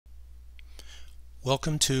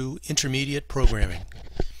Welcome to Intermediate Programming.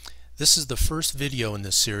 This is the first video in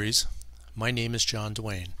this series. My name is John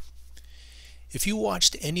Duane. If you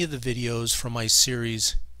watched any of the videos from my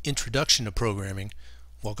series Introduction to Programming,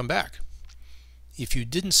 welcome back. If you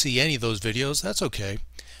didn't see any of those videos, that's okay.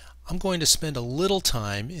 I'm going to spend a little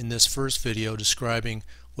time in this first video describing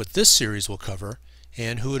what this series will cover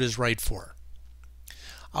and who it is right for.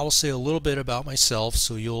 I will say a little bit about myself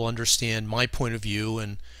so you'll understand my point of view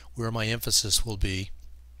and where my emphasis will be.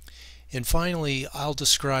 And finally, I'll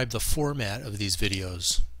describe the format of these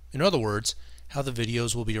videos. In other words, how the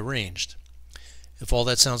videos will be arranged. If all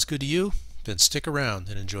that sounds good to you, then stick around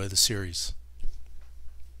and enjoy the series.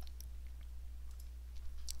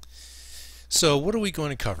 So what are we going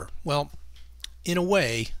to cover? Well, in a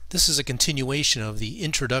way, this is a continuation of the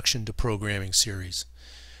Introduction to Programming series.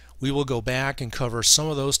 We will go back and cover some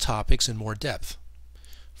of those topics in more depth.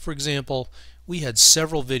 For example, we had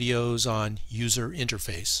several videos on user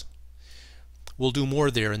interface. We'll do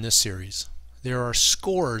more there in this series. There are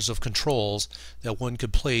scores of controls that one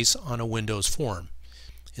could place on a Windows form.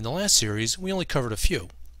 In the last series, we only covered a few.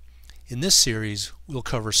 In this series, we'll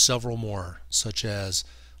cover several more, such as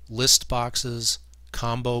list boxes,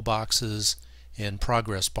 combo boxes, and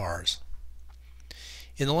progress bars.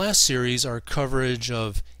 In the last series, our coverage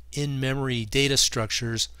of in-memory data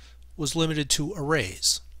structures was limited to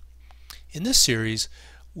arrays. In this series,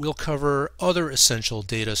 we'll cover other essential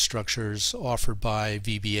data structures offered by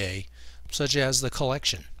VBA, such as the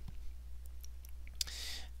collection.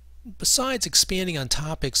 Besides expanding on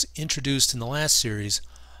topics introduced in the last series,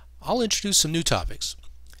 I'll introduce some new topics.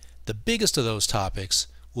 The biggest of those topics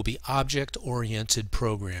will be object-oriented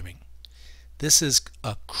programming. This is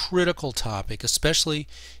a critical topic, especially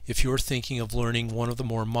if you're thinking of learning one of the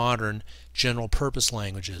more modern general-purpose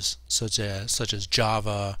languages, such as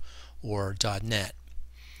Java or .NET.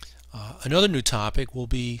 Another new topic will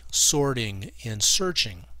be sorting and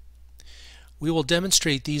searching. We will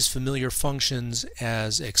demonstrate these familiar functions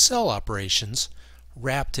as Excel operations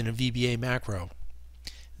wrapped in a VBA macro.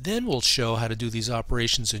 Then we'll show how to do these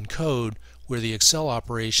operations in code where the Excel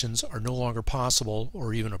operations are no longer possible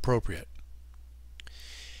or even appropriate.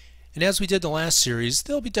 And as we did in the last series,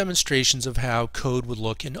 there'll be demonstrations of how code would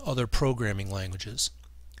look in other programming languages.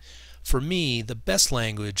 For me, the best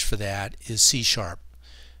language for that is C#,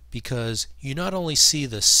 because you not only see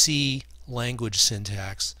the C language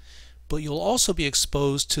syntax, but you'll also be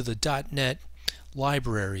exposed to the .NET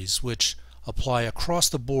libraries, which apply across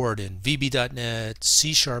the board in VB.NET,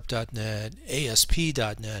 C#.NET,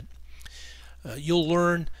 ASP.NET. You'll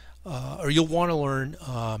learn, or you'll want to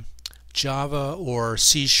learn Java or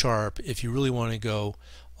C# if you really want to go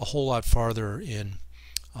a whole lot farther in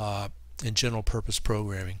general purpose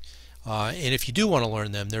programming. And if you do want to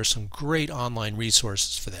learn them, there's some great online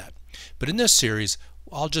resources for that. But in this series,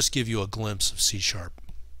 I'll just give you a glimpse of C#.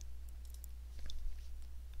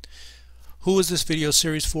 Who is this video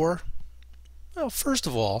series for? Well, first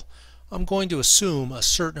of all, I'm going to assume a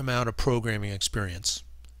certain amount of programming experience.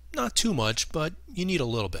 Not too much, but you need a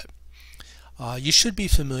little bit. You should be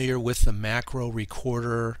familiar with the macro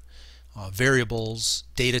recorder, variables,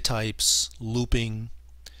 data types, looping,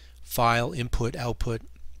 file input, output.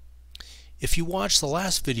 If you watch the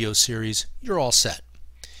last video series, you're all set.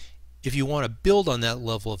 If you want to build on that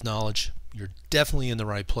level of knowledge, you're definitely in the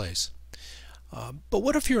right place. But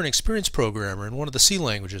what if you're an experienced programmer in one of the C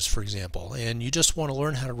languages, for example, and you just want to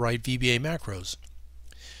learn how to write VBA macros?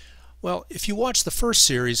 Well, if you watch the first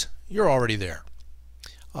series, you're already there.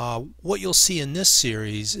 What you'll see in this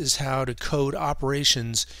series is how to code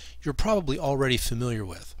operations you're probably already familiar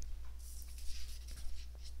with.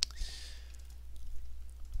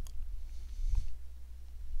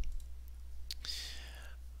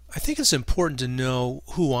 I think it's important to know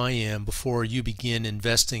who I am before you begin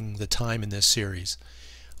investing the time in this series.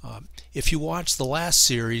 If you watch the last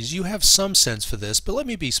series, you have some sense for this, but let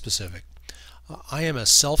me be specific. I am a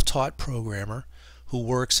self-taught programmer who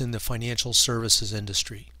works in the financial services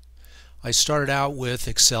industry. I started out with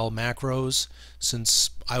Excel macros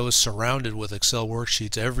since I was surrounded with Excel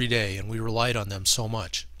worksheets every day and we relied on them so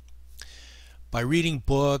much. By reading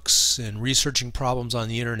books and researching problems on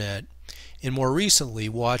the internet, and more recently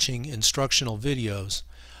watching instructional videos,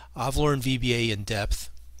 I've learned VBA in depth,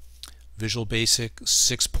 Visual Basic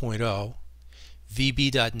 6.0,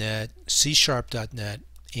 VB.NET, C#.NET,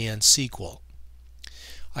 and SQL.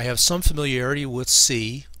 I have some familiarity with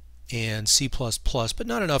C and C++, but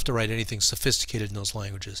not enough to write anything sophisticated in those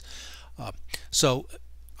languages. So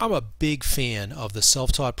I'm a big fan of the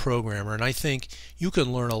self-taught programmer, and I think you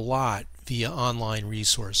can learn a lot via online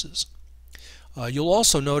resources. You'll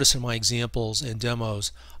also notice in my examples and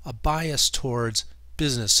demos a bias towards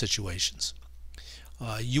business situations.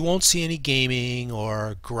 You won't see any gaming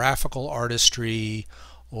or graphical artistry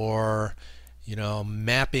or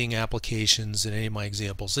mapping applications in any of my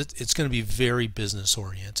examples. It's going to be very business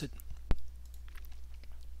oriented.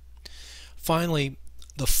 Finally,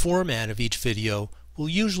 the format of each video will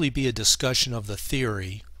usually be a discussion of the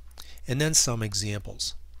theory and then some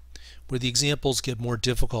examples, where the examples get more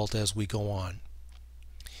difficult as we go on.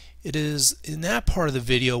 It is in that part of the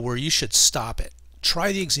video where you should stop it.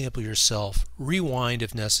 Try the example yourself, rewind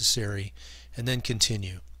if necessary, and then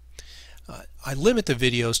continue. I limit the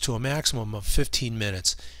videos to a maximum of 15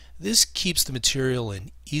 minutes. This keeps the material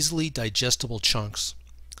in easily digestible chunks.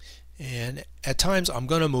 And at times I'm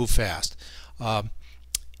going to move fast.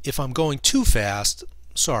 If I'm going too fast,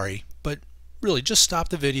 sorry, but really just stop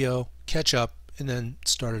the video, catch up, and then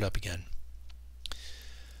start it up again.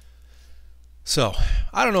 So,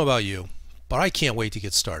 I don't know about you, but I can't wait to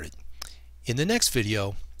get started. In the next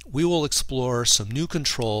video, we will explore some new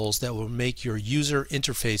controls that will make your user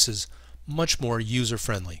interfaces much more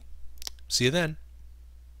user-friendly. See you then.